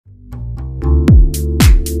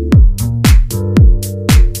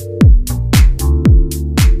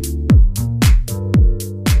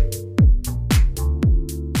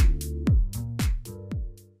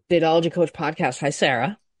Dateology Coach Podcast. Hi,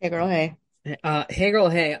 Sarah. Hey girl, hey. Hey, girl.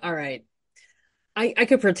 Hey. All right. I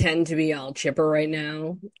could pretend to be all chipper right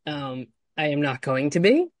now. I am not going to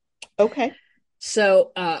be. Okay.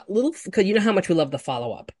 So, because you know how much we love the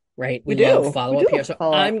follow up, right? We We love do. We follow do up here. love to So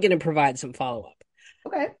follow I'm up. going to provide some follow up.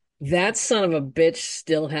 Okay. That son of a bitch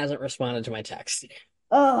still hasn't responded to my text.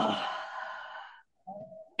 Oh.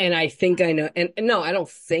 And I think I know. And no, I don't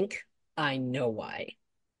think I know why.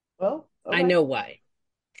 Well, I okay. know why.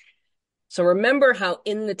 So remember how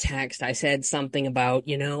in the text I said something about,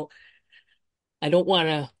 I don't want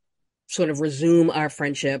to sort of resume our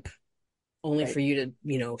friendship only Right. for you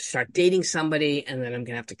to, start dating somebody and then I'm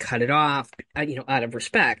gonna have to cut it off, out of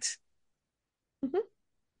respect. Hmm.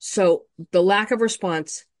 So the lack of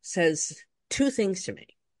response says two things to me.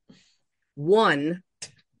 One,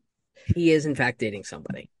 he is in fact dating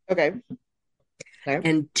somebody. Okay. Okay.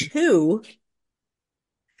 And two,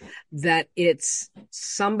 that it's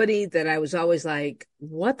somebody that I was always like,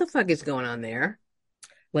 what the fuck is going on there?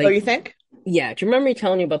 Oh, Like, you think? yeah, do you remember me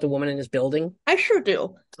telling you about the woman in his building? I sure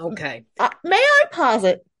do. Okay. May I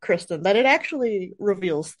posit, Kristen, that it actually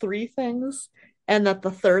reveals three things, and that the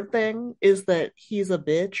third thing is that he's a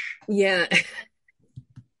bitch. Yeah.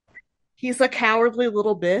 He's a cowardly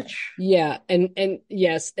little bitch. Yeah. And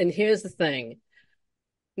yes, and here's the thing.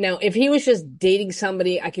 Now, if he was just dating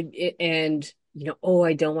somebody, I could, and oh,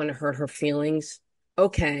 I don't want to hurt her feelings.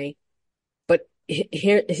 Okay, but This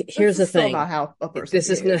here's is the still thing. not how a person This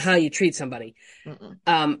isn't behaves. how you treat somebody.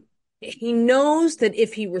 Mm-mm. He knows that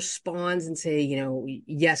if he responds and say,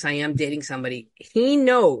 yes, I am dating somebody, he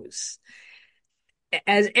knows,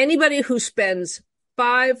 as anybody who spends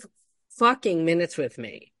 5 fucking minutes with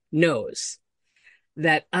me knows,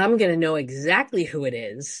 that I'm gonna know exactly who it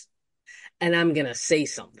is, and I'm gonna say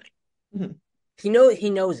something. Mhm. He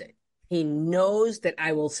knows it. He knows that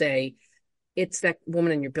I will say, it's that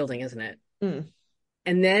woman in your building, isn't it? Mm.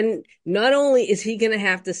 And then not only is he going to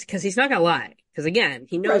have to, because he's not going to lie, because again,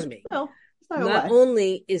 he knows Right. me. No, it's not gonna Not lie.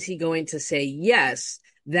 only is he going to say yes,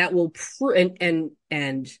 that will prove,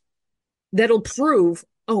 and that'll prove,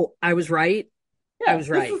 oh, I was right. I Yeah, was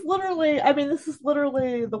right. this is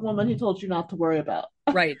literally the woman he told you not to worry about.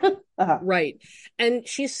 Right. Uh-huh. Right. And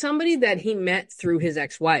she's somebody that he met through his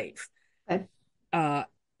ex-wife. Okay. Uh,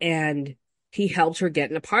 and he helped her get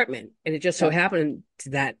an apartment. And it just so Yeah. happened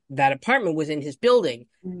that that apartment was in his building.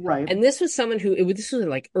 Right. And this was someone who this was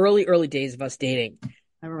like early days of us dating. I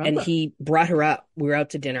And remember. he brought her up. We were out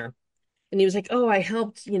to dinner. And he was like, "Oh, I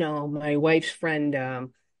helped, my wife's friend,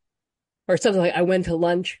 or something like I went to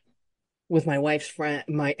lunch with my wife's friend,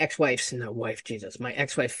 my ex-wife's, not wife, Jesus, my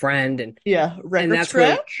ex-wife friend, Yeah. and Record that's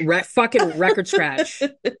where scratch? fucking record scratch."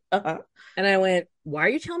 Uh-huh. And I went, "Why are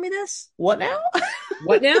you telling me this? What now?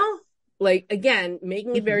 What now?" Like again,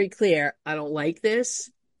 making it Hmm. very clear, I don't like this.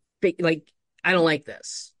 Like, I don't like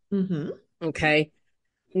this. Hmm. Okay.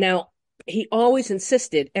 Now, he always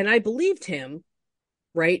insisted, and I believed him,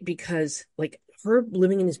 right? Because like her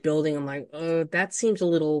living in his building, I'm like, that seems a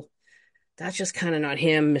little, that's just kind of not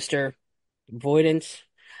him, Mr. Avoidance.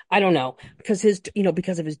 I don't know. Because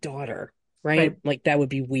of his daughter, right? Right. Like that would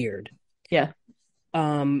be weird. Yeah.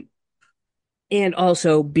 Um, and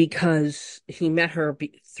also because he met her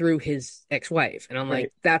through his ex-wife, and I'm like,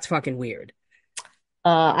 Right. that's fucking weird.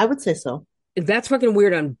 I would say so. That's fucking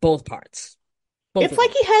weird on both parts, both It's of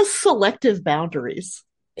like them. he has selective boundaries.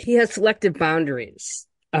 He has selective boundaries.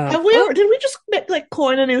 Have we ever, Oh, did we just like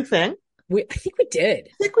coin a new thing? I think we did.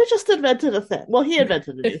 I think we just invented a thing. Well, he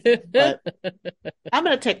invented a new thing, but I'm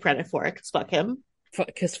going to take credit for it because fuck him.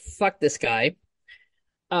 Because fuck this guy.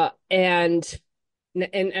 And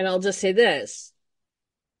I'll just say this: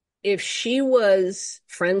 if she was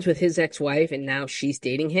friends with his ex-wife and now she's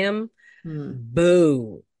dating him, Hmm.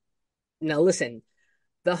 boo. Now listen,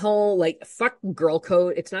 the whole like fuck girl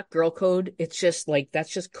code. It's not girl code. It's just like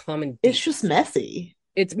that's just common It's just decency. messy.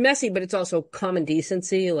 It's messy, but it's also common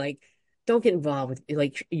decency. Like, don't get involved with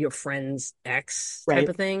like your friend's ex type Right.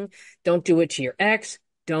 of thing. Don't do it to your ex.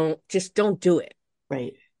 Don't do it.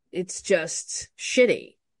 Right. It's just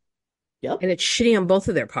shitty. Yep. And it's shitty on both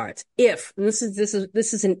of their parts. If and this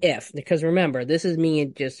is an if, because remember, this is me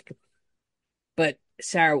and just, but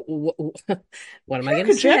Sarah, what am I Pure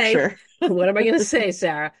gonna say? conjecture. What am I gonna say,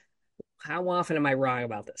 Sarah? How often am I wrong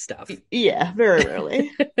about this stuff? Yeah, very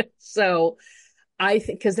rarely. So I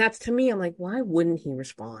think, because that's, to me, I'm like, why wouldn't he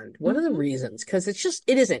respond? What are the Hmm. reasons? Because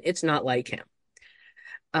it's not like him.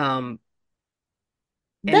 Um,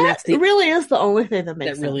 and That really is the only thing that that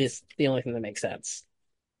makes really sense is the only thing that makes sense.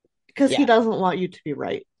 because he Yeah, doesn't want you to be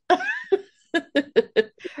right. Or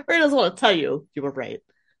he doesn't want to tell you you were right.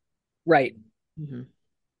 right. Hmm.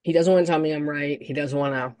 He doesn't want to tell me I'm right. He doesn't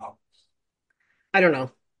want to. I don't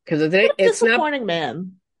know because What a it's not. disappointing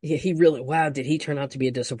man. He really. Wow, did he turn out to be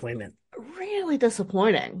a disappointment? Really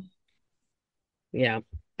disappointing. Yeah.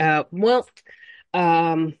 Well,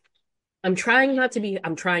 um, I'm trying not to be.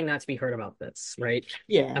 I'm trying not to be hurt about this. Right.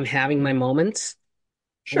 Yeah, I'm having my moments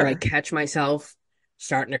where I sure. catch myself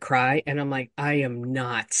starting to cry, and I'm like, I am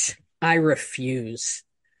not. I refuse.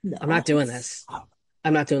 I'm not No, doing it's this.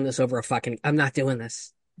 I'm not doing this over a fucking. I'm not doing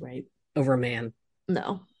this right. over a man.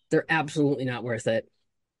 No, They're absolutely not worth it.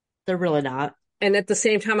 they're really not. And at the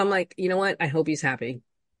same time, I'm like, you know what? I hope he's happy.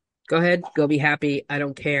 Go ahead, go be happy. I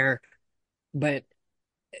don't care. But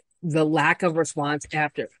the lack of response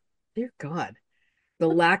after, dear God, the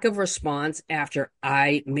lack of response after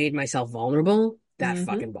I made myself vulnerable, that Hmm.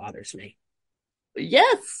 fucking bothers me.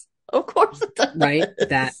 Yes, of course it Right? That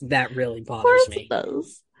does. that really Of bothers course it me.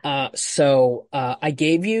 does. I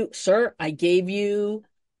gave you, sir, I gave you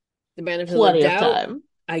the benefit of the Plenty of doubt. time.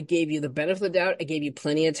 I gave you the benefit of the doubt. I gave you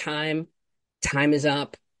plenty of time. Time is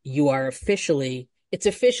up. You are officially, it's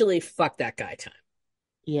officially fuck that guy time.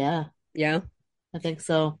 Yeah, Yeah. I think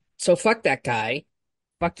so. So fuck that guy.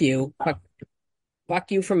 Fuck you.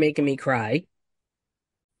 Fuck you for making me cry.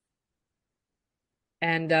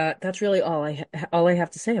 And that's really all I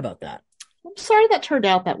have to say about that. I'm sorry that turned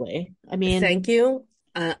out that way. I Thank mean, you.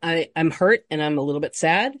 I'm hurt and I'm a little bit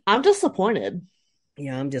sad. I'm disappointed.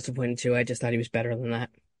 Yeah, I'm disappointed too. I just thought he was better than that.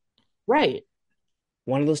 Right.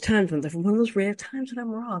 One of those times one of those rare times that I'm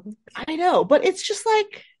wrong. I know, but it's just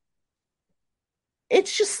like it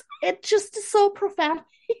just is so profoundly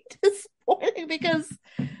disappointing because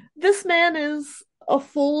this man is a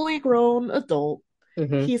fully grown adult.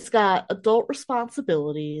 Hmm. He's got adult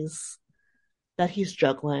responsibilities that he's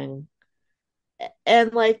juggling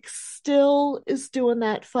and like still is doing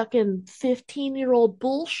that fucking 15-year-old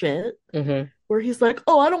bullshit Hmm. where he's like,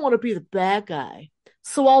 "Oh, I don't want to be the bad guy.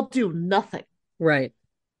 So I'll do nothing." Right.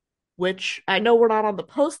 Which I know we're not on the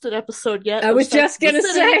posted episode yet I of was Sex just in the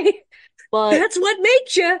gonna City, say but that's what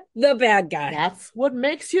makes you the bad guy. that's what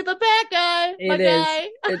makes you the bad guy, my It is. guy.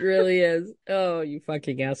 It really is. Oh, you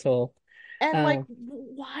fucking asshole. And like, Oh,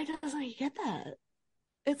 why doesn't he get that?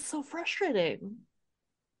 It's so frustrating.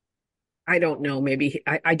 I don't know.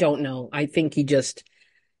 I don't know. I think he does.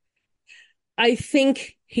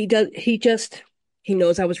 He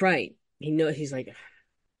knows I was right. He knows he's like,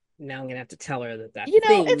 now I'm gonna have to tell her that You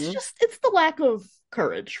know, thing. it's the lack of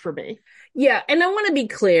courage for me. Yeah, and I want to be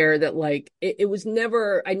clear that like it was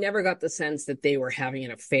never. I never got the sense that they were having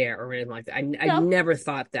an affair or anything like that. I No, never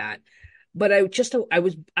thought that. But I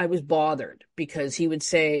was bothered because he would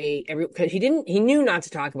say because he knew not to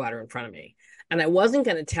talk about her in front of me, and I wasn't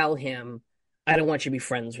going to tell him I don't want you to be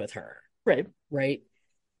friends with her, right. right?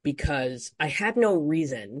 Because I had no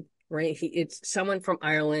reason, right? It's someone from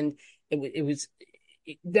Ireland. It was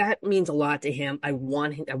that means a lot to him. I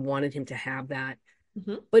wanted him to have that.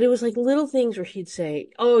 Hmm. But it was like little things where he'd say,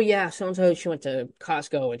 "Oh yeah, so and so she went to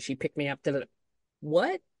Costco and she picked me up."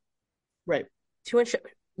 What? Right. She went.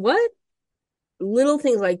 What? Little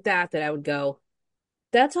things like that that I would go,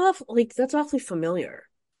 "That's off. Like that's awfully familiar."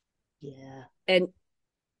 Yeah. And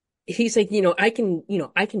he's like, I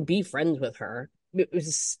can be friends with her. It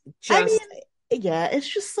was I mean, just, yeah,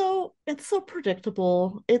 it's so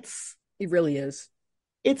predictable. it really is.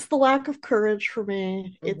 It's the lack of courage for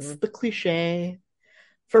me. It's Hmm. the cliche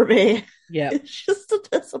for me. Yep. It's just a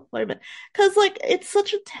disappointment. Because, like, it's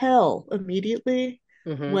such a tell immediately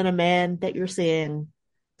Hmm. when a man that you're seeing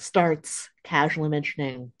starts casually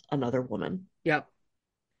mentioning another woman. Yep.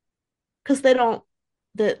 Because they don't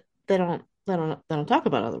talk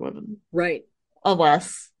about other women Right.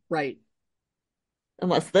 unless Right.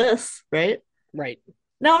 this, right? Right.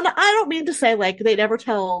 No, no, I don't mean to say like they never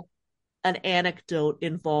tell an anecdote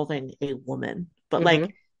involving a woman, but like Hmm.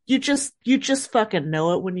 you just fucking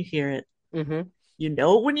know it when you hear it. Hmm. You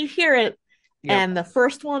know it when you hear it. Yep. And the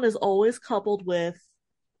first one is always coupled with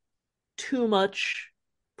too much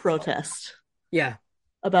protest Yeah.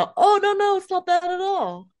 about, oh, no, no, it's not that at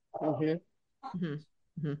all. Hmm. Mm-hmm.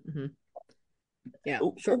 Mm-hmm. Mm-hmm. Yeah. Sure.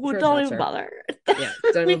 Oh, Sure. It's don't not, even sir. bother. Yeah.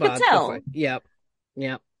 Don't We even can bother. Go for tell. it. Yep.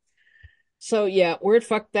 Yep. So yeah, weird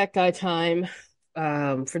fuck that guy time,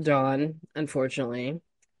 for Dawn, unfortunately.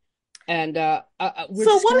 And we're So,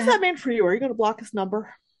 just what gonna does have that mean for you? Are you going to block his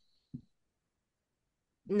number?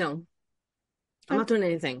 no. I'm Okay. not doing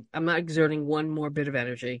anything. I'm not exerting one more bit of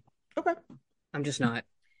energy. Okay. I'm just not.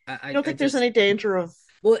 You don't I think there's just any danger of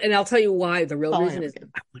well, and I'll tell you why. The real calling reason him is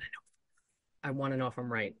again? I want to know if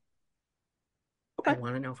I'm right. I Okay.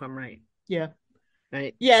 want to know if I'm right. Yeah.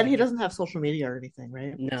 Right? Yeah, So and he doesn't have social media or anything,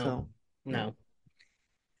 right? no, So, no. no.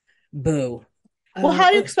 Boo. Well, how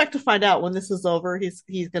do you Okay. expect to find out when this is over? He's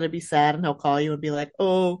gonna be sad and he'll call you and be like,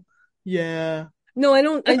 "Oh, yeah, No, I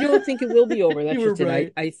don't think it will be over. That's you were just it. I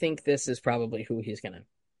right." I think this is probably who he's gonna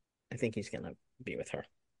I think he's gonna be with her.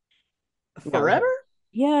 Marry Forever? her.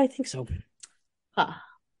 Yeah, I think so. Huh.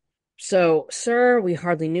 So, sir, we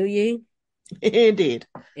hardly knew ye. Indeed.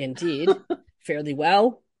 Indeed. Fairly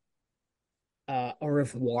well. Au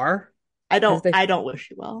revoir, I as don't they I don't wish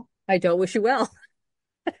you well. I don't wish you well.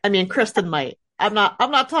 I mean, Kristen might. I'm not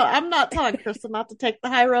telling Kristen not to take the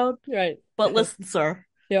high road, Right. but listen, sir,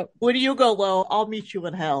 Yep. when you go low, I'll meet you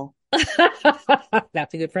in hell.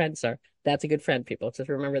 That's a good friend, sir. That's a good friend, people. Just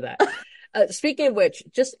remember that. Speaking of which,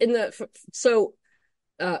 just in the so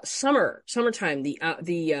summertime, the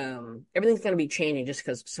everything's going to be changing just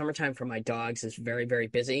because summertime for my dogs is very, very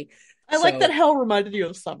busy. I like that So, hell reminded you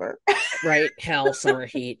of summer. right, hell, summer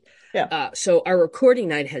heat. Yeah. So our recording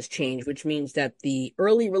night has changed, which means that the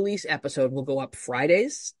early release episode will go up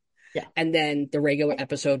Fridays, Yeah. and then the regular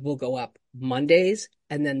episode will go up Mondays,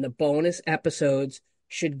 and then the bonus episodes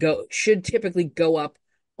should typically go up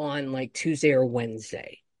on like Tuesday or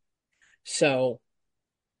Wednesday. So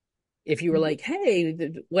if you were like, "Hey,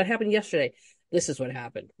 what happened yesterday?" This is what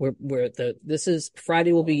happened. This is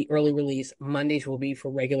Friday will be early release, Mondays will be for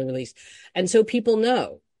regular release, and so people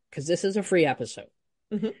know because this is a free episode.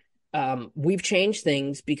 Mm-hmm. We've changed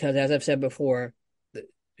things because, as I've said before,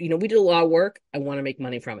 we did a lot of work. I want to make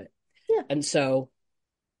money from it, Yeah. and so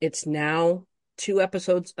it's now 2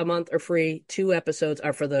 episodes a month are free. 2 episodes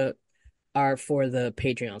are for the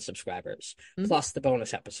Patreon subscribers, Mm-hmm. plus the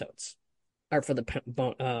bonus episodes are for the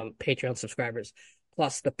Patreon subscribers,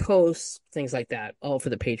 plus the posts, things like that, all for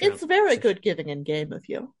the Patreon. It's very good giving in game of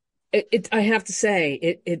you. I have to say,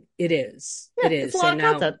 it is. Yeah, It it's a is. So lot of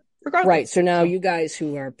now, content, right. regardless. So now So, you guys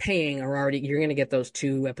who are paying are you're going to get those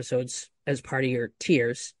 2 episodes as part of your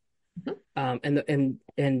tiers. mhm.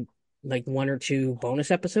 And like 1 or 2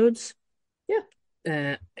 bonus episodes,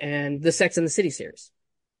 Yeah. and the Sex and the City series.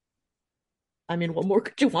 I mean, what more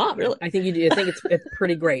could you want, really? I think you do. I think it's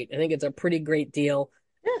pretty great. I think it's a pretty great deal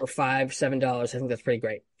Yeah, for $5, $7. I think that's pretty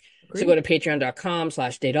great. So go agreed. to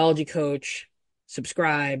patreon.com/datologycoach,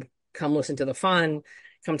 subscribe, come listen to the fun,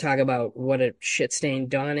 come talk about what a shit stain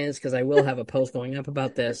Dawn is, because I will have a post going up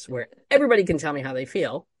about this where everybody can tell me how they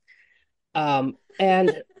feel.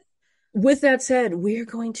 And with that said, we're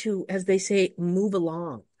going to, as they say, move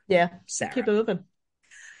along, Yeah, keep Sarah. it moving.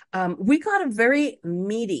 We got a very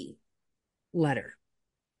meaty letter.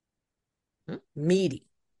 Mhm. Meaty,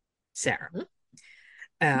 Sarah.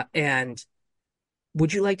 And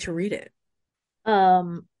would you like to read it?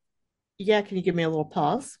 Um, yeah, can you give me a little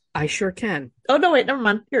pause? I sure can. Oh, no, wait, never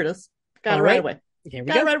mind. Here it is. Got All it right right. away. Here we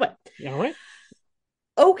Got it go. right away. All right.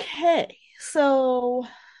 Okay, so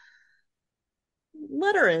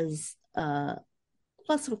letter is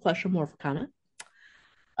less of a question, more of a comment.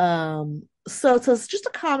 So it says just a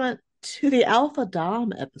comment to the Alpha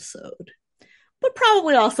Dom episode, but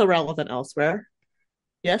probably also relevant elsewhere.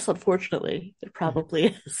 Yes, unfortunately, it Mhm. probably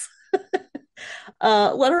is.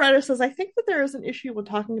 Letter writer says, I think that there is an issue when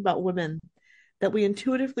talking about women that we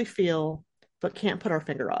intuitively feel but can't put our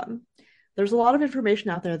finger on. There's a lot of information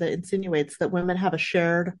out there that insinuates that women have a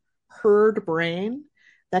shared herd brain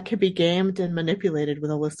that can be gamed and manipulated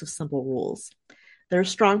with a list of simple rules. There's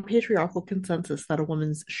strong patriarchal consensus that a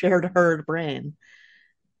woman's shared herd brain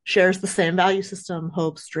shares the same value system,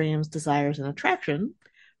 hopes, dreams, desires, and attraction,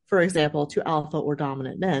 for example, to alpha or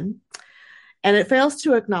dominant men. And it fails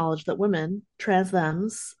to acknowledge that women, trans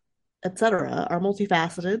thems, etc., are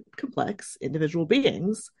multifaceted, complex individual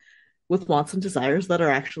beings with wants and desires that are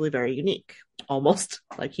actually very unique, almost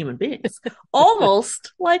like human beings,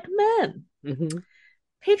 almost like men. Mhm.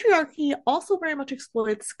 Patriarchy also very much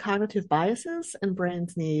exploits cognitive biases and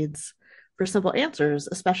brain's needs for simple answers,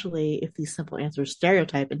 especially if these simple answers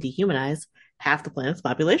stereotype and dehumanize half the planet's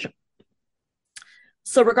population.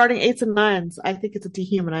 So, regarding eights and nines, I think it's a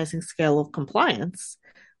dehumanizing scale of compliance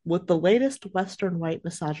with the latest Western white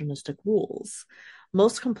misogynistic rules. More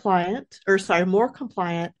compliant,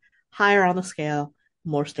 higher on the scale,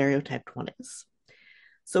 more stereotyped 20s.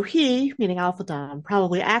 So he, meaning Alpha Dom,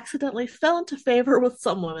 probably accidentally fell into favor with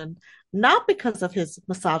some women, not because of his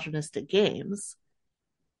misogynistic games,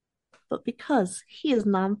 but because he is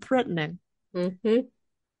non threatening. Mhm.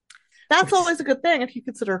 That's Which is always a good thing if you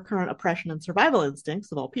consider current oppression and survival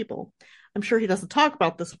instincts of all people. I'm sure he doesn't talk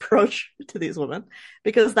about this approach to these women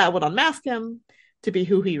because that would unmask him to be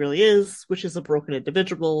who he really is, which is a broken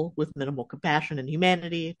individual with minimal compassion and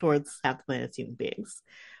humanity towards half the planet's human beings.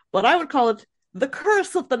 But I would call it the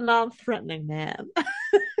curse of the non-threatening man.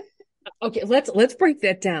 okay. Let's break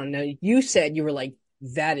that down. Now, you said you were like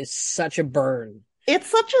that is such a burn. It's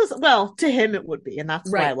such as well, to him it would be, and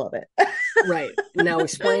that's why I Right, love it. right. Now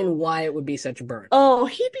explain why it would be such a burn. Oh,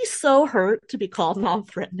 he'd be so hurt to be called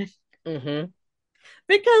non-threatening. Mm-hmm.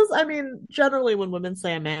 Because, I mean, generally when women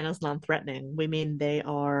say a man is non-threatening, we mean they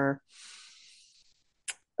are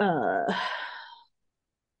uh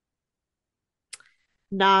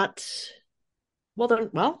not they're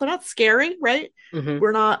not scary, right? Mm-hmm.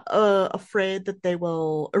 We're not afraid that they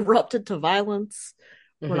will erupt into violence.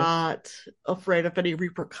 We're Mm-hmm. not afraid of any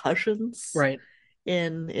repercussions Right.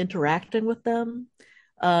 in interacting with them.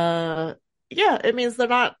 Uh yeah, it means they're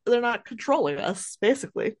not controlling us,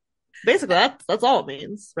 basically. Basically, that's all it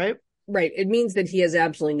means, right? Right. It means that he has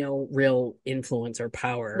absolutely no real influence or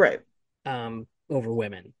power Right, over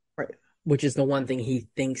women, right. which is the one thing he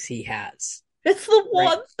thinks he has. It's the Right.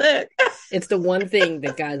 one thing. It's the one thing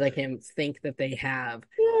that guys like him think that they have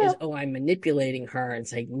Yeah. is, oh, I'm manipulating her.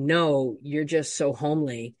 It's like, no, you're just so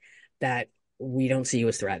homely that we don't see you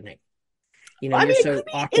as threatening. I You're mean, it could so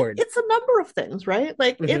be awkward. it's a number of things, right?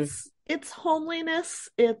 Like Hmm. it's homeliness,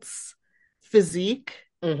 it's physique,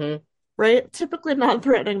 Hmm. right? Typically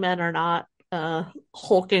non-threatening men are not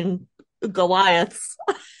hulking Goliaths.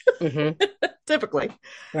 Hmm. Typically.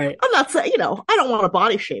 Right. I'm not saying, I don't want to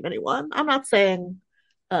body shame anyone. I'm not saying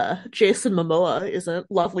Jason Momoa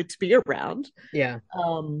isn't lovely to be around. Yeah.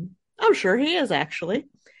 I'm sure he is actually.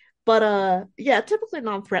 But yeah, typically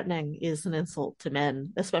non-threatening is an insult to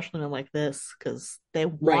men, especially men like this, because they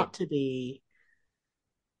Right. want to be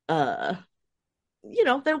uh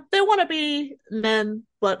they want to be men,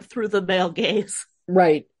 but through the male gaze.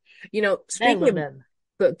 Right. Men Speaking with of men.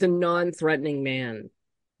 the non-threatening man,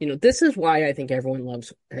 this is why I think everyone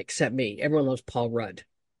loves, except me, everyone loves Paul Rudd.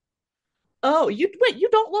 Oh, you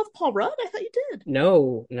don't love Paul Rudd? I thought you did.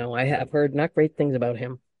 No, no, I have heard not great things about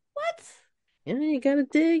him. What? Yeah, you gotta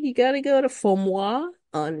dig. You gotta go to Fomois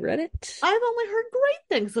on Reddit. I've only heard great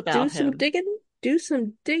things Do about some him. digging. Do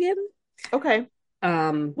some digging. Okay.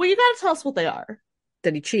 Um, Well, you gotta tell us what they are.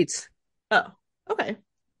 that he cheats, Oh, okay.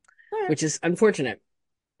 All right. which is unfortunate.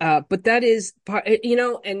 But that is part,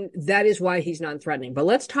 and that is why he's non-threatening. But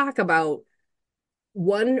let's talk about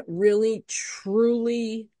one really,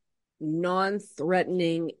 truly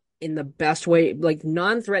non-threatening in the best way, like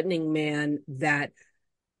non-threatening man that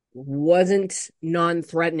wasn't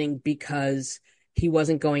non-threatening because he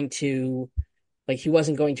wasn't going to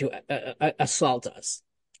assault us.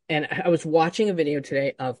 And I was watching a video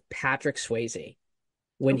today of Patrick Swayze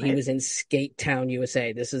when he Okay. was in Skate Town,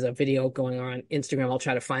 USA. This is a video going on Instagram. I'll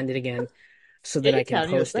try to find it again so that I Skate can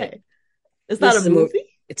Town, post it. USA. Is that This a is a movie. movie?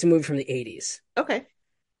 It's a movie from the 80s. Okay.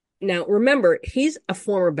 Now, remember, he's a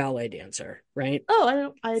former ballet dancer, right?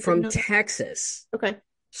 Oh, I didn't From know that. Texas. Okay.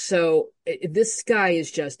 So this guy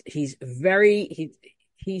is just he's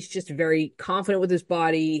just very confident with his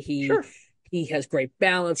body. He Sure. he has great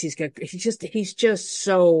balance. He's just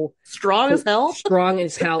so Strong as hell. strong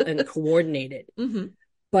as hell and coordinated. Hmm.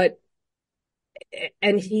 But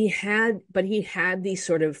he had these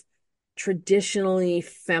sort of traditionally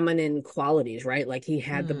feminine qualities, right? Like he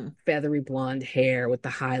had the Mm. feathery blonde hair with the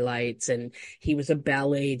highlights, and he was a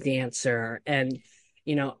ballet dancer, and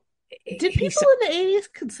you know, Did people he's in the 80s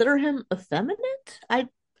consider him effeminate?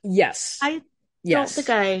 yes, I don't think yes.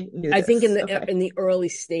 I knew I think this. Okay. in the early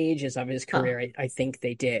stages of his Huh. career, I think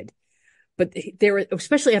they did. But they were,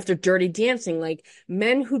 especially after Dirty Dancing, like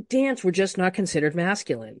men who dance were just not considered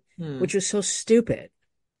masculine, Hmm. which was so stupid.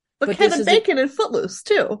 But But this Kevin is a Bacon in Footloose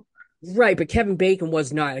too. right. But Kevin Bacon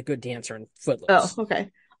was not a good dancer in Oh, Footloose, okay.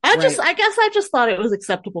 right? I guess I just thought it was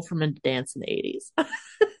acceptable for men to dance in the 80s.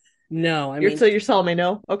 No, I You're mean, so you're telling me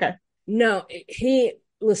no? Okay. no,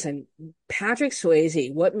 listen, Patrick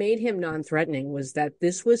Swayze, what made him non-threatening was that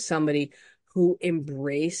this was somebody who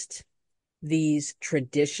embraced these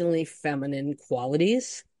traditionally feminine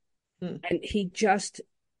qualities. Hmm. And he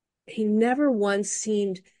never once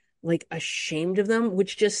seemed like ashamed of them,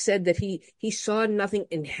 which just said that he saw nothing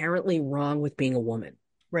inherently wrong with being a woman,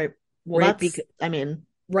 Right. Well, right? that's, Because I mean,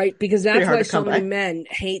 right, because pretty that's hard why to come so many by. men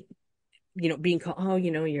hate, being called, oh,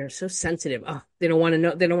 you're so sensitive. Oh, they don't want to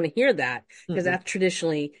know, they don't want to hear that because Mm-mm. that's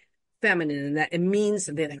traditionally feminine, and that it means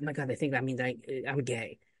that they're like, oh my God, they think that means I'm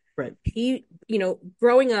gay. Right.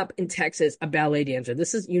 Growing up in Texas, a ballet dancer, Hmm.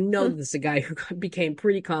 this is a guy who became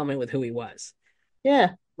pretty common with who he was,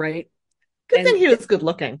 Yeah. right? Good thing And he was good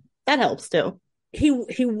looking. That helps too. he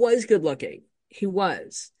was good looking. He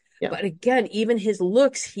was. Yeah. But again, even his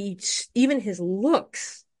looks, Is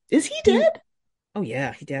he he dead? oh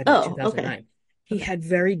yeah, he died in Oh, okay. 2009. He Okay. had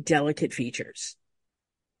very delicate features.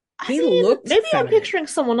 I He mean, looked maybe I'm feminine. picturing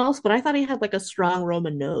someone else, but I thought he had like a strong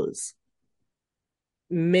Roman nose.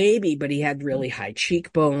 maybe, but he had really high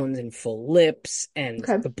cheekbones and full lips and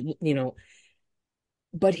Okay.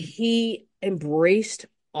 but he embraced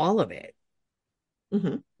all of it.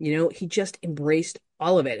 Hmm. He just embraced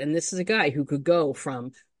all of it. And this is a guy who could go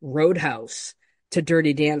from Roadhouse to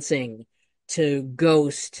Dirty Dancing to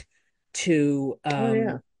Ghost to Oh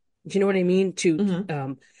yeah. do you know what I mean?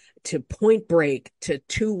 Hmm. To Point Break to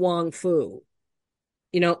To Wong Fu.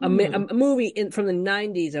 Hmm. A movie from the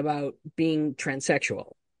 90s about being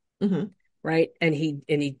transsexual, Hmm. right? And he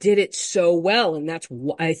did it so well, and that's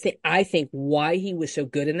why I think why he was so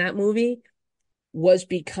good in that movie was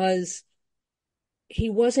because he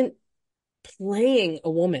wasn't playing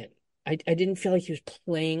a woman. I didn't feel like he was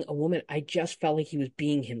playing a woman. I just felt like he was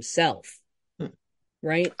being himself,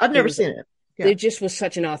 right? I've There never was seen it. there Yeah. just was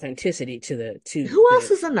such an authenticity to Who else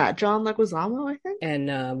the is in that? John Leguizamo, I think.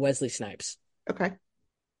 and Wesley Snipes. Okay.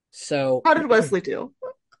 So How did Wesley do?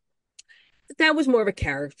 that was more of a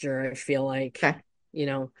character, I feel like. Okay. You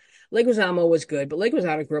know, Leguizamo was good, but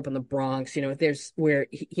Leguizamo grew up in the Bronx. There's where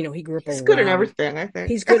he grew up He's good in around. everything, I think.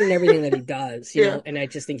 He's good in everything that he does, Yeah. and I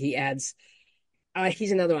just think he adds.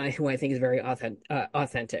 He's another one who I think is very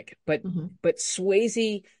authentic. But Hmm.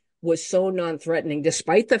 Swayze was so non-threatening,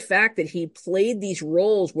 despite the fact that he played these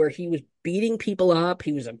roles where he was beating people up.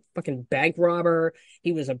 He was a fucking bank robber.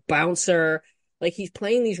 He was a bouncer. Like he's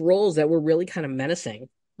playing these roles that were really kind of menacing,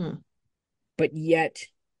 Hmm. but yet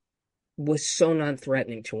was so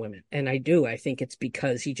non-threatening to women. And I think it's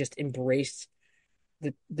because he just embraced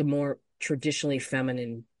the more traditionally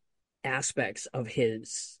feminine aspects of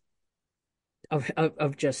his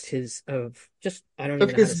of just his of just I don't Of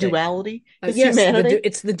even know how to his say. duality, his Yes, humanity.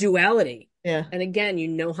 it's the duality. Yeah. And again, you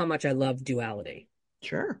know how much I love duality.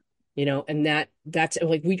 Sure. And that's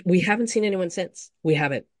like we haven't seen anyone since. We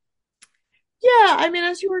haven't. Yeah, I mean,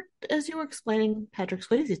 as you were explaining Patrick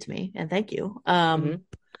Swayze to me, and thank you. Hmm.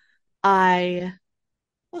 I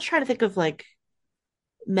was trying to think of like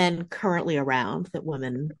men currently around that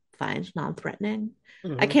women find non-threatening. I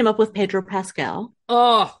Hmm. came up with Pedro Pascal.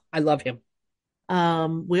 Oh, I love him.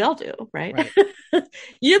 We all do, right? Right.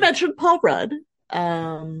 You mentioned Paul Rudd.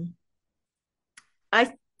 Um,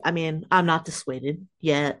 I I mean, I'm not dissuaded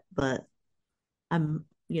yet, but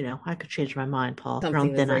I could change my mind, Paul. You're Something on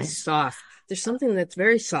that's thin very ice. soft. There's something that's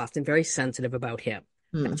very soft and very sensitive about him.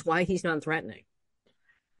 Hmm. That's why he's non-threatening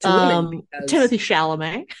to women because Timothy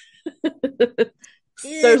Chalamet. eh,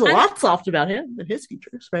 There's a I lot soft about him and his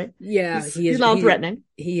features, right? yeah, He's non-threatening.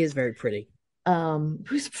 he is very pretty.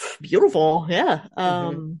 He's beautiful. Yeah.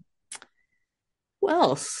 Hmm. Who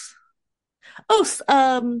else? Oh,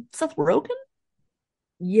 Seth Rogen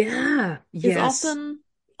Yeah, is yes. often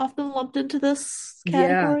lumped into this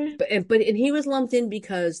Yeah, category. but he was lumped in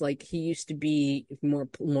because like he used to be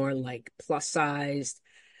more like plus sized.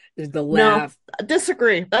 The No, laugh. I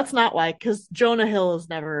disagree. That's not why, because Jonah Hill is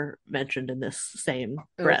never mentioned in this same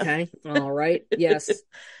breath. Okay, all right, yes.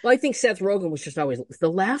 Well, I think Seth Rogen was just always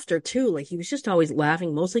the laughter too. Like he was just always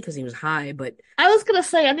laughing, mostly because he was high. But I was gonna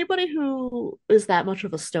say anybody who is that much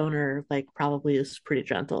of a stoner, like, probably is pretty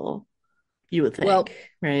gentle, you would think, well,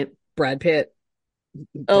 right? Brad Pitt,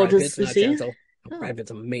 Oh, Brad does Pitt's is not he? gentle. Oh, Brad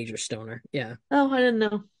Pitt's a major stoner. Yeah, oh, I didn't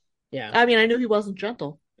know. yeah, I mean, I knew he wasn't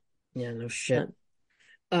gentle, yeah. No shit. but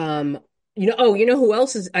Um, you know who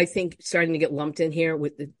else is I think starting to get lumped in here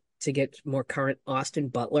to get more current? Austin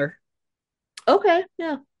Butler. okay,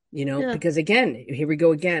 yeah, yeah. Because again, here we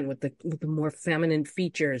go again with the more feminine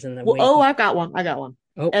features and the Well, way oh, he. I've got one. I got one.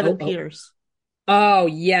 Oh, Evan oh, oh, Peters. oh,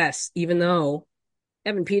 yes. Even though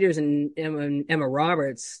Evan Peters and Emma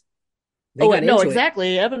Roberts, they Oh, got wait, no, into it.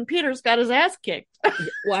 exactly. Evan Peters got his ass kicked, Yeah,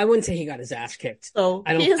 well, I wouldn't say he got his ass kicked. so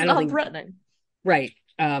I he don't. is I don't think. non-threatening. Right.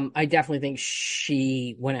 I definitely think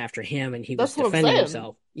she went after him and he was That's what I'm defending saying.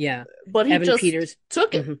 himself. Yeah. But he Evan just Peters.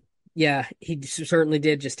 took it. Hmm. Yeah, he certainly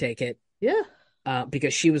did just take it. Yeah,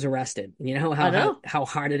 Because she was arrested. You know I how know. how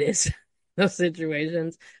hard it is those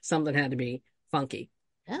situations. Something had to be funky.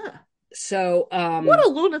 Yeah. So What a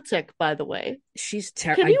lunatic, by the way.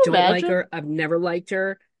 Can I you don't like imagine? her. I've never liked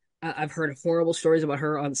her. I've heard horrible stories about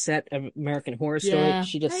her on set of American Horror Story. Yeah,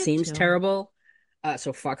 She I just have seems too. terrible.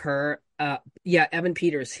 So fuck her. Yeah, Evan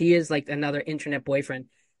Peters. He is like another internet boyfriend.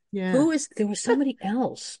 Yeah. There was somebody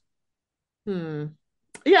else. Hmm.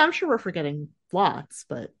 Yeah, I'm sure we're forgetting lots,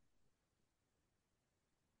 but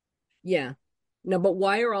Yeah. No, but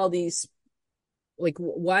why are all these like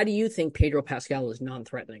why do you think Pedro Pascal is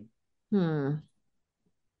non-threatening? hmm.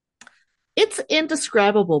 It's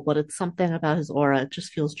indescribable, but it's something about his aura. It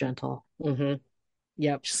just feels gentle. Hmm.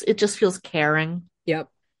 Yep. It just feels caring, Yep.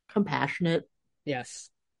 compassionate. Yes.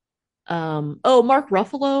 Oh, Mark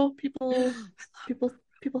Ruffalo. People,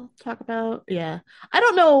 people talk about. Yeah. I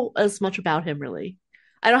don't know as much about him really.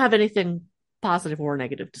 I don't have anything positive or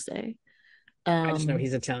negative to say. I just know Um,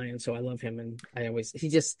 he's Italian, so I love him, and I always he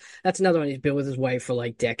just that's another one. He's been with his wife for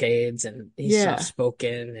like decades, and he's soft yeah.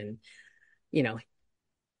 spoken, and you know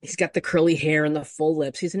he's got the curly hair and the full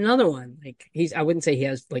lips. He's another one. Like he's I wouldn't say he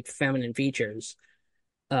has like feminine features,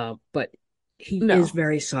 but he is No.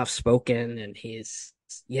 very soft spoken, and he's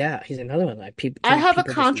another one that I have a people just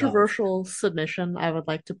love. controversial submission I would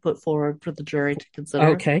like to put forward for the jury to consider.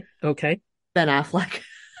 Okay, okay. Ben Affleck.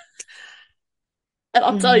 And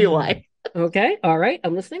I'll tell you Mm. why. Okay, all right.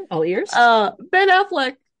 I'm listening. All ears. Ben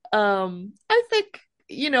Affleck, I think,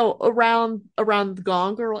 around the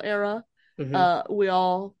Gone Girl era, Hmm. we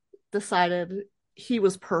all decided he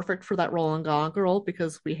was perfect for that role in Gone Girl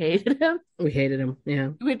because we hated him. We hated him.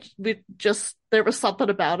 Yeah. We just there was something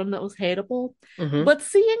about him that was hateable. Hmm. But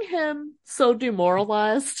seeing him so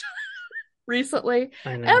demoralized recently,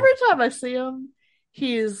 I know. every time I see him,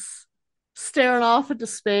 he's staring off into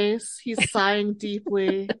space, he's sighing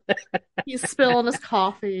deeply, he's spilling his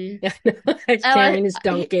coffee. Yeah, I know. And Carrying his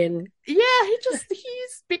Duncan. yeah,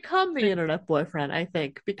 he's become the internet boyfriend, I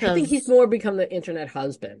think, I think he's because more become the internet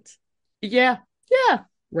husband, yeah, yeah,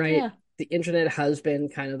 right? yeah. The internet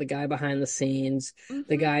husband, kind of the guy behind the scenes, the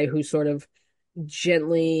Hmm. guy who sort of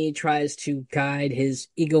gently tries to guide his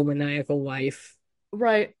egomaniacal wife.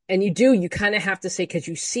 Right. And you kind of have to say, because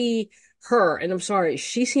you see her, and I'm sorry,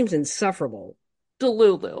 she seems insufferable,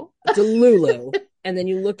 Delulu. Delulu. And then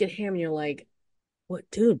you look at him and you're like, what,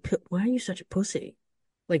 dude, why are you such a pussy?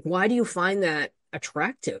 Like, why do you find that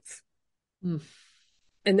attractive? Mm.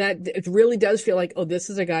 And that it really does feel like, oh,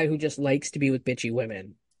 this is a guy who just likes to be with bitchy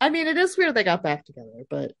women. I mean, it is weird they got back together,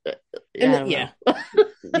 but yeah, And I don't yeah, know.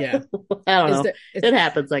 yeah. I don't Is know. that is It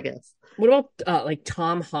happens, I guess. what about like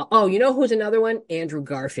Tom Ho Oh, you know who's another one? Andrew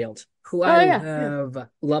Garfield, who I Oh yeah, yeah, love, love,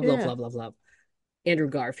 love, yeah, love, love, love. Andrew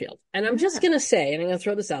Garfield. And I'm just yeah. gonna say, and I'm gonna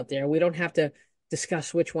throw this out there. We don't have to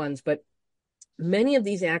discuss which ones, but many of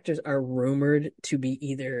these actors are rumored to be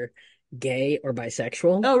either gay or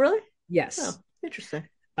bisexual. Oh really? Oh, Yes. interesting.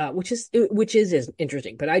 Which is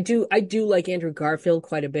interesting, but I do like Andrew Garfield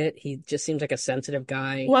quite a bit. He just seems like a sensitive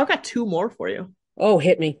guy. Well, I've got two more for you. Oh,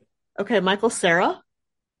 hit me. Okay, Michael Cera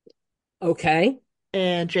Okay.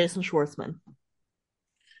 and Jason Schwartzman.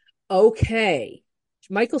 Okay.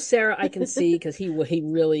 Michael Cera I can see because he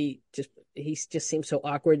really just seems so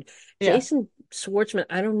awkward. Yeah. Jason Schwartzman,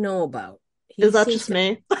 I don't know about. He Is that seems just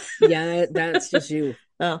me? yeah, that's just you.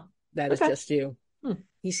 Oh, That is okay. just you. Hmm.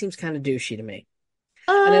 He seems kind of douchey to me.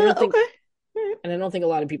 And I don't think Okay. All right. and I don't think a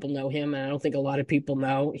lot of people know him, and I don't think a lot of people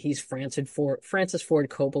know he's Francis Ford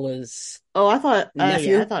Coppola's Oh, I thought, yeah, I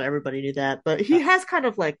nephew. thought everybody knew that, but Uh, he has kind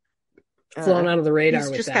of like, Flown out of the radar he's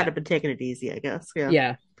with just kind that. of been taking it easy, I guess. Yeah.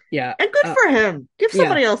 Yeah, yeah, And good for him. Give yeah.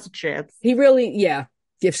 somebody else a chance. He really, yeah.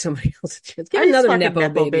 Give somebody else a chance. Give These another fucking nepo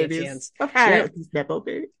nepo baby a babies. chance. I've had it Yep. with these nepo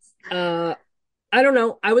babies. Uh, I don't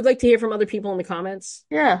know. I would like to hear from other people in the comments.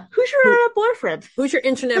 Yeah. Who's your Who boyfriend? who's your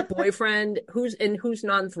internet boyfriend? Who's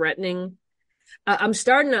non-threatening? I'm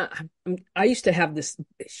starting to. I used to have this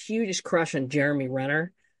huge crush on Jeremy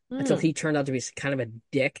Renner until Hmm. he turned out to be kind of a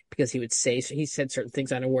dick because he said certain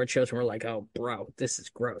things on award shows and we're like, oh, bro, this is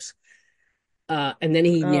gross. And then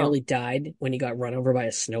he Oh. nearly died when he got run over by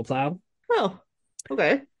a snowplow. Oh.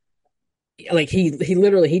 Okay. Like he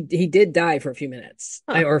literally he did die for a few minutes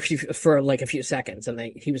Huh. or for like a few seconds, and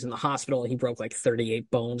he was in the hospital and he broke like 38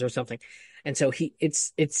 bones or something. And so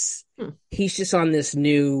Hmm. he's just on this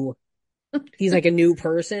new. He's like a new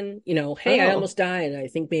person, hey, I Oh. almost died. I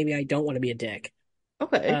think maybe I don't want to be a dick.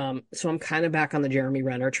 Okay. So I'm kind of back on the Jeremy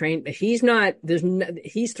Renner train. But he's not,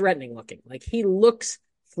 he's threatening looking. Like he looks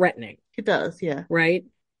threatening, It does. Yeah. right?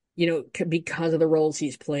 Because of the roles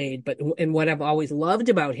he's played. And what I've always loved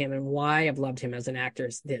about him and why I've loved him as an actor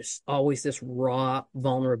is there's always this raw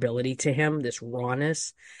vulnerability to him, this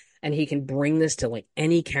rawness. And he can bring this to like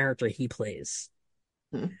any character he plays.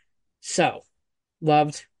 Hmm. So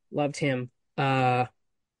loved him.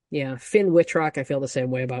 Yeah, Finn Wittrock, I feel the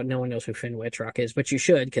same way about. No one knows who Finn Wittrock is, but you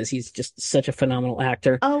should because he's just such a phenomenal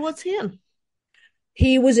actor. Oh, what's he in?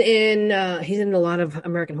 He's in a lot of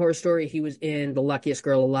American Horror Story. He was in The Luckiest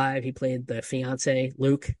Girl Alive. He played the fiance,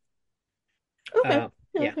 Luke. Okay. Yeah,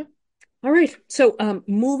 Yeah. okay. All right. So,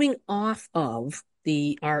 moving off of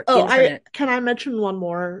our Oh, I internet, can I mention one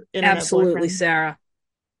more internet absolutely, boyfriend? Sarah.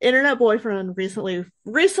 Internet boyfriend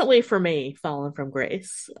recently for me, fallen from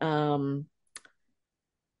grace.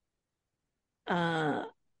 Uh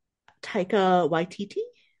Taika Waititi,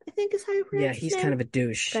 I think is how you Yeah, pronounce his he's kind name. of a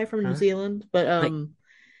douche, Guy from New huh? Zealand. But Like,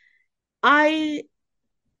 I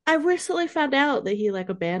I recently found out that he like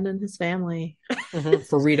abandoned his family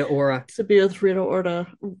For Rita Ora. to be with Rita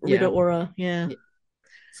Ora. Rita Yeah. Ora, yeah. Yeah.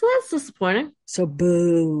 So that's disappointing. So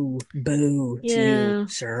boo to you, Yeah,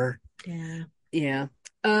 sir. yeah, Yeah.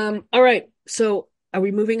 All right. So are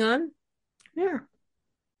we moving on? yeah,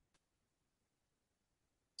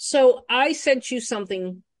 So I sent you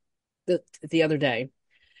something the other day,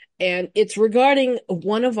 and it's regarding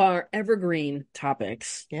one of our evergreen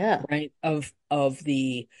topics, yeah, right? Uh,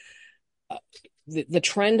 the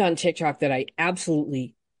trend on TikTok that I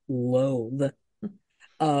absolutely loathe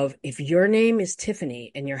of if your name is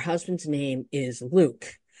Tiffany and your husband's name is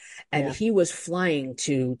Luke, and yeah. he was flying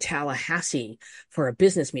to Tallahassee for a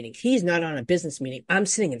business meeting. He's not on a business meeting. I'm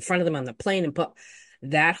sitting in front of them on the plane and put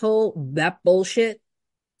that bullshit.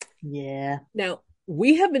 Yeah. Now,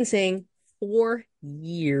 we have been saying for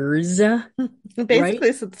years, right?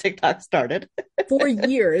 Basically, since TikTok started. For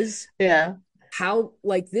years, Yeah. how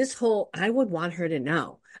like this whole I would want her to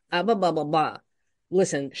know. Blah blah blah blah.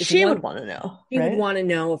 Listen, it's She one would want to know, he would right? want to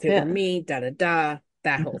know if it were Yeah. me, da da da,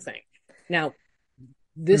 that whole Mhm. thing. Now,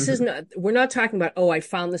 this is Mhm. not we're not talking about, oh, I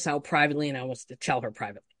found this out privately and I was to tell her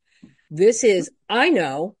privately. This is, I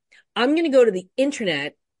know, I'm going to go to the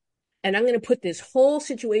internet and I'm going to put this whole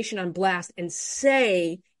situation on blast and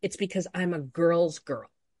say it's because I'm a girl's girl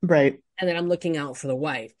Right. and then I'm looking out for the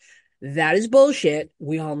wife. That is bullshit.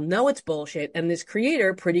 We all know it's bullshit. And this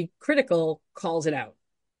creator, pretty critical, calls it out.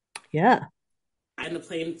 Yeah. On the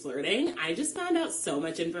plane flirting, I just found out so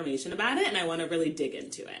much information about it and I want to really dig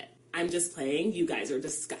into it. I'm just playing. You guys are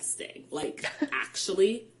disgusting. Like,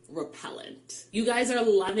 actually repellent. You guys are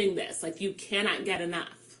loving this. Like, you cannot get enough.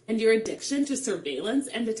 And your addiction to surveillance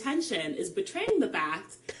and attention is betraying the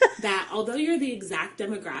fact that although you're the exact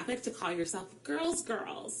demographic to call yourself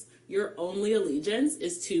girls, your only allegiance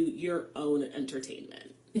is to your own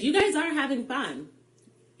entertainment. And you guys are having fun.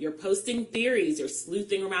 You're posting theories. You're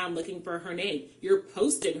sleuthing around looking for her name. You're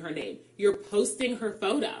posting her name. You're posting her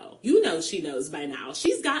photo. You know she knows by now.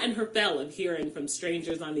 She's gotten her fill of hearing from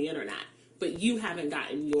strangers on the internet, but you haven't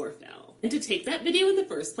gotten your fill. And to take that video in the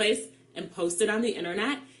first place and post it on the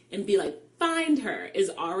internet and be like, find her, is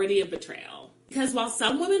already a betrayal. Because while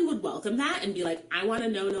some women would welcome that and be like, I want to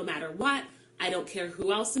know no matter what, I don't care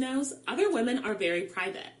who else knows, other women are very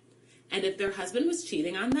private. And if their husband was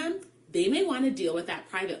cheating on them, they may want to deal with that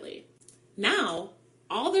privately. Now,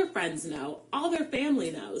 all their friends know, all their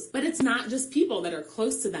family knows, but it's not just people that are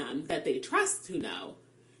close to them that they trust who know.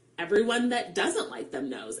 Everyone that doesn't like them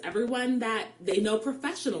knows. Everyone that they know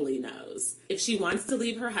professionally knows. If she wants to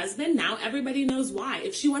leave her husband, now everybody knows why.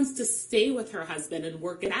 If she wants to stay with her husband and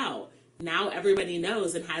work it out, now everybody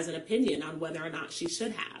knows and has an opinion on whether or not she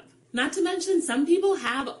should have. Not to mention, some people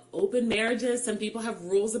have open marriages. Some people have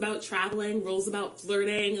rules about traveling, rules about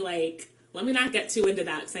flirting. Like, let me not get too into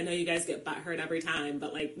that because I know you guys get butthurt every time.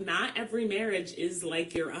 But, like, not every marriage is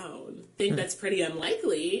like your own. I think that's pretty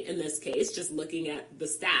unlikely in this case, just looking at the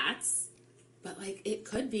stats. But, like, it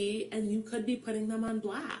could be, and you could be putting them on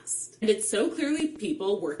blast. And it's so clearly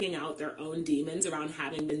people working out their own demons around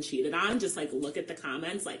having been cheated on. Just, like, look at the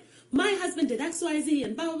comments, like, my husband did XYZ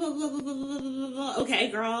and blah, blah, blah, blah, blah, blah, blah, blah. Okay,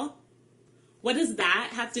 girl. What does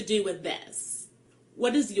that have to do with this?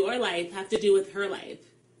 What does your life have to do with her life?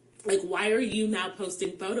 Like, why are you now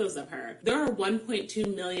posting photos of her? There are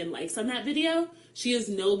 1.2 million likes on that video. She is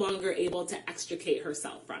no longer able to extricate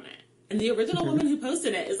herself from it. And the original woman who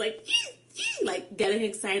posted it is like getting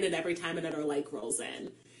excited every time another like rolls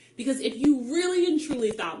in. Because if you really and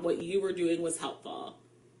truly thought what you were doing was helpful,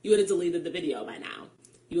 you would have deleted the video by now.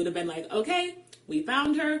 You would have been like, okay, we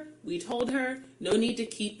found her, we told her, no need to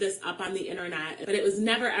keep this up on the internet. But it was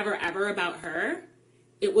never, ever, ever about her.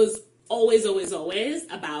 It was always, always, always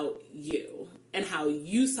about you and how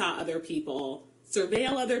you saw other people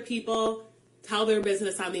surveil other people, tell their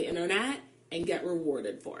business on the internet, and get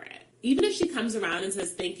rewarded for it. Even if she comes around and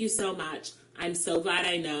says, thank you so much, I'm so glad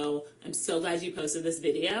I know, I'm so glad you posted this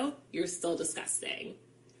video, you're still disgusting.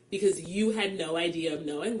 Because you had no idea of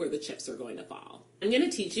knowing where the chips are going to fall. I'm going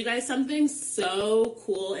to teach you guys something so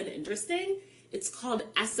cool and interesting. It's called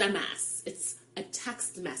SMS. It's a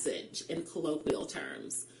text message in colloquial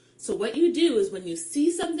terms. So what you do is when you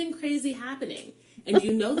see something crazy happening and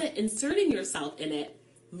you know that inserting yourself in it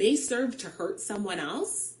may serve to hurt someone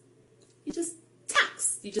else, you just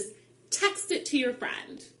text. You just text it to your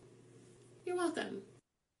friend. You're welcome.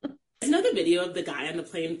 There's another video of the guy on the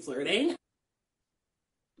plane flirting.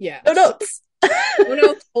 Yeah. No notes. No,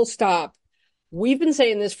 no, full stop. We've been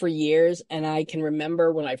saying this for years, and I can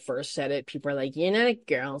remember when I first said it, people are like, you're not a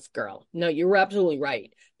girl's girl. No, you're absolutely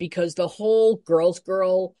right. Because the whole girl's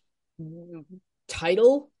girl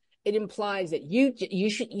title it implies that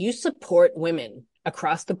you support women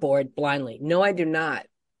across the board blindly. No, I do not.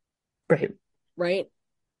 Right. Right?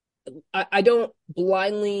 I don't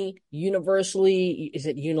blindly, universally, is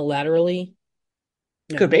it unilaterally?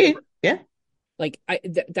 No, Could be. Yeah. like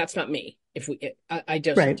that's not me. If I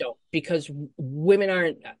just Right. don't, because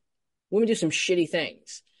women do some shitty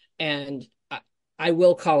things, and I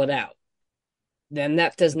will call it out. Then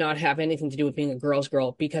that does not have anything to do with being a girl's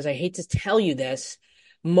girl, because I hate to tell you this,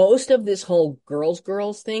 most of this whole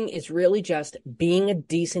girls thing is really just being a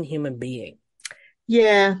decent human being,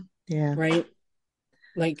 Yeah. Yeah. right?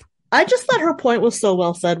 Like, I just thought her point was so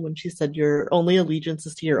well said when she said your only allegiance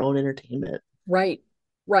is to your own entertainment. right,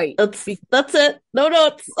 right. That's it. No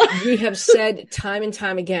notes. We have said time and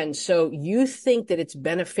time again. So you think that it's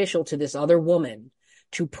beneficial to this other woman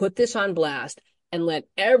to put this on blast and let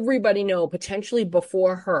everybody know, potentially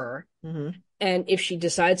before her. Mm-hmm. And if she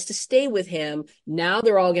decides to stay with him, now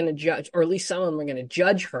they're all going to judge, or at least some of them are going to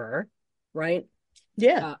judge her, right?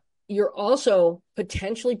 Yeah. You're also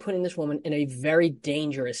potentially putting this woman in a very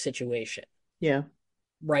dangerous situation, Yeah.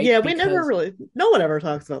 right? Yeah, Because no one ever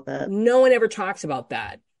talks about that. no one ever talks about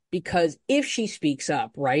that. Because if she speaks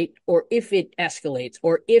up, right? Or if it escalates,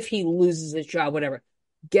 or if he loses his job, whatever,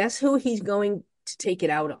 guess who he's going to take it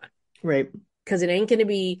out on? Right. Because it ain't going to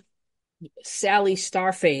be Sally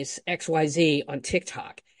Starface XYZ on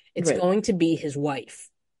TikTok. It's Right. going to be his wife,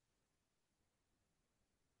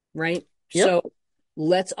 right? Yep. So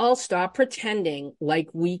let's all stop pretending like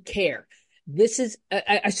we care. This is,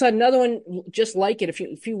 I saw another one just like it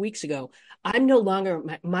a few weeks ago. I'm no longer,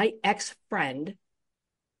 my ex-friend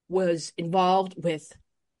was involved with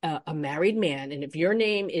a married man. And if your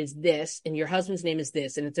name is this and your husband's name is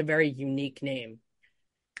this, and it's a very unique name,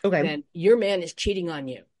 Okay. then your man is cheating on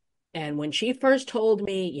you. And when she first told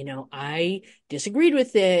me, I disagreed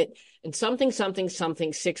with it, and something,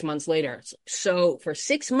 6 months later. So for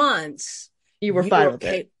 6 months, You were you fine were with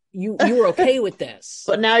okay. it. You were okay with this,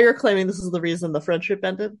 But now you're claiming this is the reason the friendship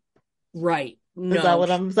ended? right? Is No,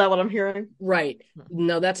 that what I'm hearing? right?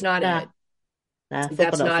 No, that's not Nah. it. Nah, That's something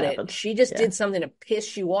else not it. happened. She just Yeah. did something to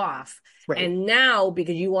piss you off. Right. And now,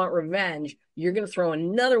 because you want revenge, you're going to throw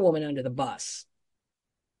another woman under the bus.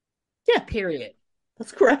 Yeah, Period.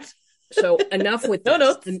 that's correct. So enough with No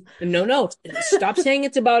this. notes. No notes. Stop saying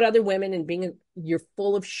it's about other women and you're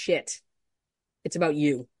full of shit. It's about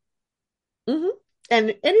you Mm-hmm. And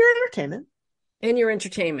your entertainment. and your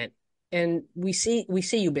entertainment. And we see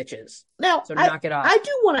you bitches. Now, So knock it off. I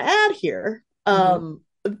do want to add here, Mhm.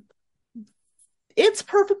 it's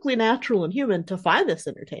perfectly natural and human to find this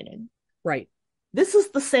entertaining. Right. This is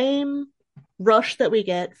the same rush that we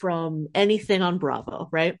get from anything on Bravo,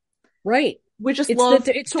 right? Right. We just It's love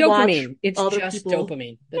it's to watch dopamine. It's other just people.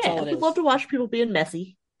 dopamine. That's Yeah, all it we is. love to watch people being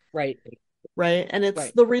messy, Right. right? And it's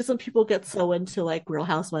Right. the reason people get so into like Real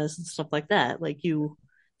Housewives and stuff like that. Like to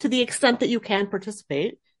the extent that you can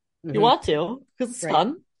participate, you Mhm. want to because it's Right.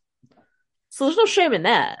 fun. So there's no shame in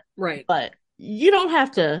that. Right. But you don't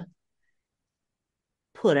have to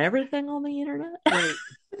put everything on the internet. Right.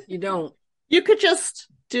 You don't. You could just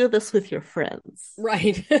do this with your friends.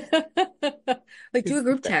 Right. Like do a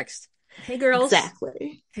group text. Hey girls.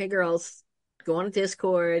 Exactly. Hey girls. Go on a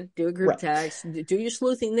Discord, do a group Right. text, do your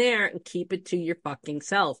sleuthing there and keep it to your fucking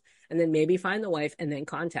self. And then maybe find the wife and then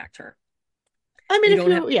contact her. I mean, You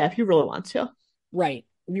don't have if you really want to. right.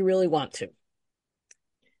 If you really want to.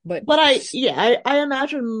 But I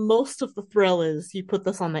imagine most of the thrill is you put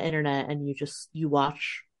this on the internet and you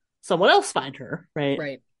watch someone else find her, right?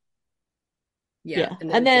 right. Yeah. Yeah.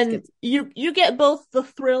 And And then it just then gets you get both the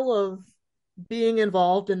thrill of being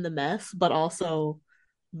involved in the mess, but also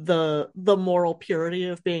the moral purity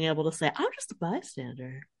of being able to say, I'm just a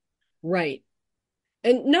bystander. right.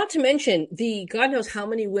 And not to mention the God knows how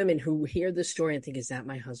many women who hear this story and think, is that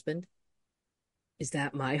my husband? Is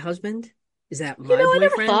that my husband? Is that my I never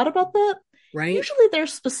boyfriend? thought about that. Right? Usually they're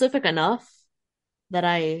specific enough that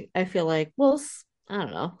I feel like, well, I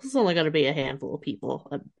don't know. This is only going to be a handful of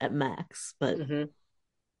people at max, but Mm-hmm.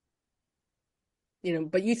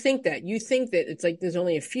 But you think that it's like there's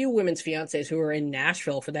only a few women's fiancés who are in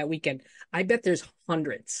Nashville for that weekend. I bet there's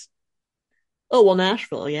hundreds. oh well,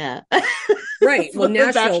 Nashville, yeah, Right. it's Well, the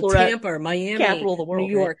Nashville, Bachelorette Tampa, Miami, capital of the New world, right?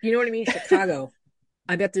 York, you know what I mean? Chicago.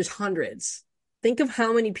 I bet there's hundreds. Think of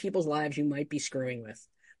how many people's lives you might be screwing with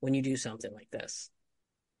when you do something like this.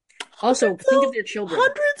 Also, think of their children.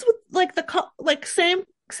 Hundreds with like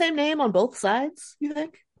same name on both sides. You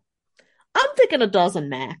think? I'm thinking a dozen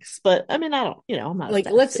max, but I mean, I don't. I'm not Like,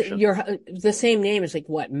 a let's say statistician. the same name is like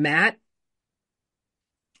what? Matt,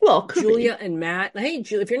 Well, could Julia, be. and Matt. Hey,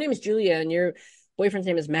 Julia, if your name is Julia and your boyfriend's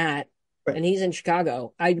name is Matt, Right. and he's in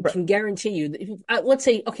Chicago, I Right. can guarantee you that let's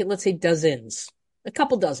say dozens, a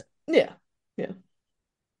couple dozen, Yeah. Yeah.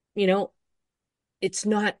 you know, it's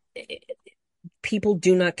not, people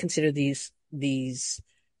do not consider these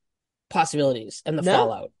possibilities and the No.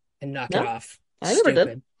 fallout and knock it No. off. I never did.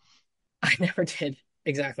 Stupid. I never did.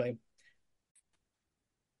 Exactly.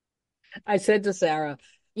 I said to Sarah,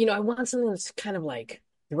 I want something that's kind of like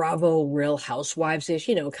Bravo Real Housewives-ish,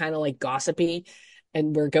 kind of like gossipy.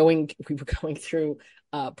 And we were going through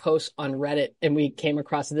posts on Reddit, and we came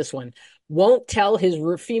across this one. Won't tell his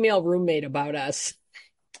female roommate about us.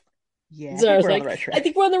 Yeah, I So I think was we're on the like, right I track.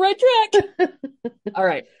 think we're on the right track. All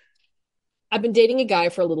right. I've been dating a guy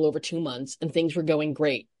for a little over 2 months, and things were going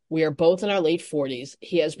great. We are both in our late 40s.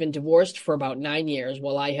 He has been divorced for about 9 years,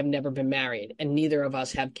 while I have never been married, and neither of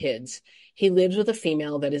us have kids. He lives with a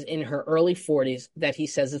female that is in her early 40s that he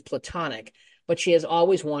says is platonic, but she has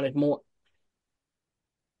always wanted more.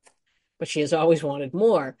 But she has always wanted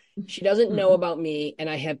more. She doesn't know Hmm. about me, and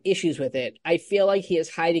I have issues with it. I feel like he is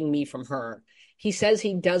hiding me from her. He says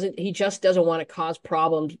he just doesn't want to cause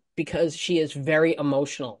problems because she is very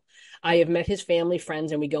emotional. I have met his family,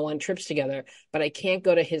 friends, and we go on trips together, but I can't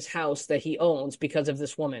go to his house that he owns because of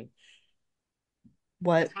this woman. The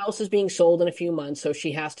What? house is being sold in a few months, so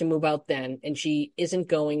she has to move out then, and she isn't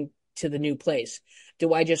going to the new place.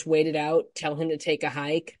 Do I just wait it out, tell him to take a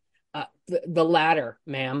hike? The latter,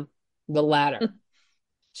 ma'am, the latter.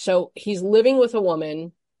 So he's living with a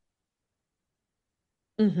woman.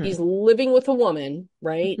 He's Hmm. living with a woman,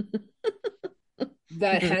 right?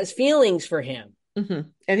 That Hmm. has feelings for him, Hmm.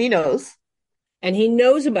 And he knows. and he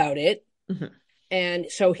knows about it. Hmm.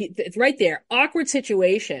 And so it's right there, awkward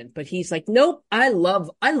situation. But he's like, nope, I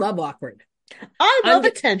love awkward. I I'm, love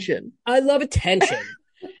attention. I love attention.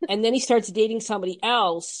 And then he starts dating somebody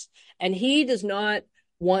else, and he does not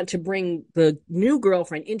want to bring the new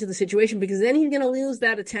girlfriend into the situation because then he's going to lose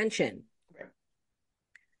that attention,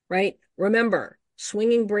 right? Remember,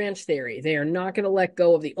 swinging branch theory. They are not going to let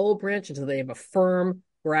go of the old branch until they have a firm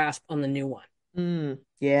grasp on the new one,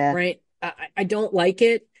 Yeah. right? I don't like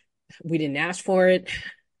it. We didn't ask for it.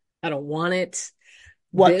 I don't want it.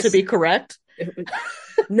 What to This, be correct?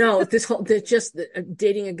 no, just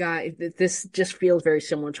dating a guy, this just feels very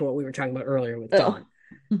similar to what we were talking about earlier with Oh. Don.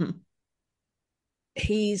 Hmm.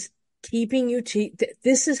 He's keeping you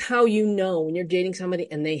this is how you know when you're dating somebody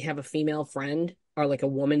and they have a female friend or like a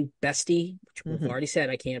woman bestie, which we've Hmm. already said,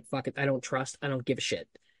 I can't fuck it. I don't trust. I don't give a shit.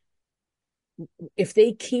 If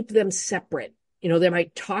they keep them separate, they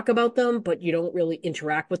might talk about them, but you don't really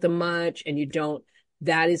interact with them much and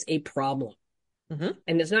that is a problem. Hmm.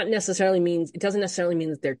 And it doesn't necessarily mean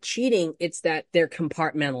that they're cheating. It's that they're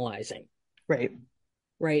compartmentalizing, Right.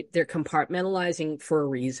 right? They're compartmentalizing for a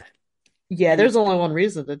reason. Yeah, And there's only one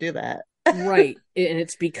reason to do that. right. And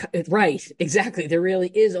it's because, right, exactly. There really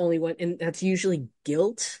is only one, and that's usually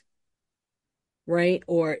guilt, right?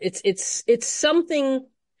 Or it's something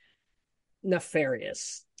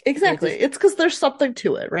nefarious, right? Exactly. It's because there's something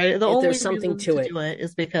to it, right? The only There's something reason to to it. do it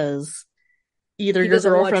is because either He your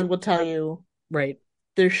doesn't want you, girlfriend would tell you right?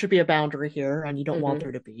 there should be a boundary here and you don't want Hmm.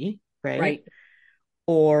 there to be, right? Right,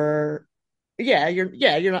 Or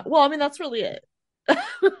you're not well, I mean that's really it.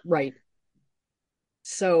 right.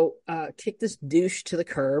 So, kick this douche to the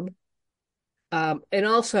curb. And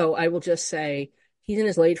also, I will just say he's in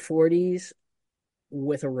his late 40s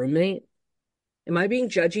with a roommate. Am I being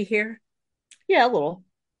judgy here? Yeah, a little.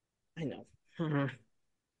 I know. Mhm.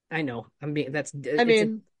 I know. I'm being, I it's a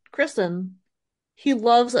mean, Kristen, he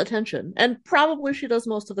loves attention, and probably she does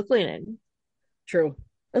most of the cleaning, true.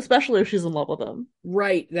 especially if she's in love with him.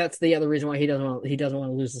 Right. That's the other reason why he doesn't want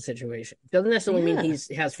to lose the situation. Doesn't necessarily mean Yeah.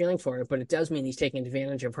 he has feelings for it, but it does mean he's taking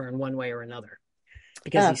advantage of her in one way or another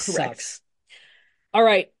because he Correct. sucks. All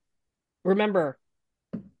right. Remember,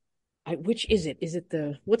 which is it? Is it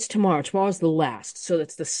what's tomorrow? Tomorrow's the last. So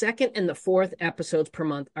that's the second and the fourth episodes per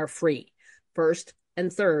month are free. First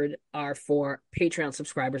and third are for Patreon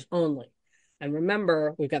subscribers only. And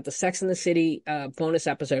remember, we've got the Sex and the City bonus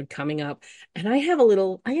episode coming up, and I have a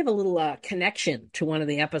little connection to one of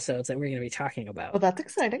the episodes that we're going to be talking Well, about. that's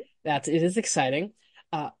exciting. It is exciting.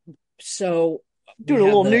 Uh, so we Doing a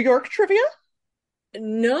have little New York trivia.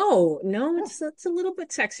 no, Oh, it's a little bit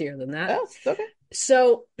sexier than that. oh, okay.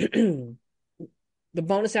 So the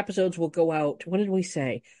bonus episodes will go out. What did we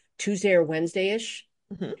say? Tuesday or Wednesday ish.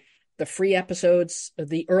 Hmm. The free episodes,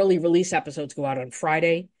 the early release episodes go out on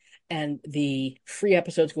Friday, and the free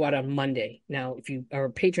episodes go out on Monday. Now, if you are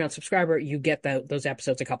a Patreon subscriber, you get those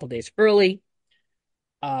episodes a couple days early.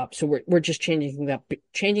 So we're just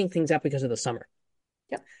changing things up because of the summer.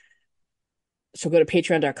 Yep. So go to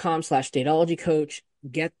patreon.com/dateologycoach,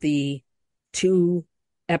 get the 2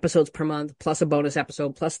 episodes per month, plus a bonus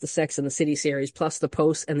episode, plus the Sex and the City series, plus the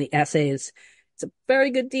posts and the essays. It's a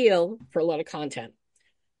very good deal for a lot of content.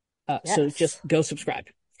 So Yes. just go subscribe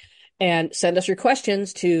and send us your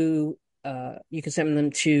questions to you can send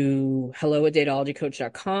them to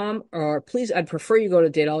hello@datologycoach.com, or please, I'd prefer you go to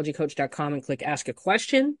datologycoach.com and click ask a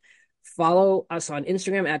question. Follow us on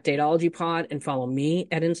Instagram at datologypod, and follow me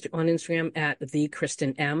on Instagram at the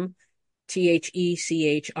Kristen M,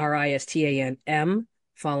 TheChristanM.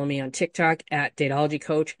 Follow me on TikTok at Datology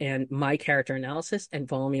Coach and My Character Analysis, and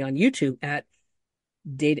follow me on YouTube at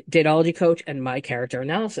Datology Coach and My Character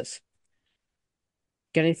Analysis.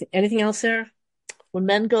 Got anything else, Sarah? When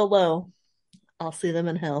men go low, I'll see them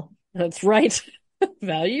in hell. That's right.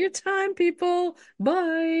 Value your time, people.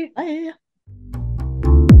 Bye. Bye.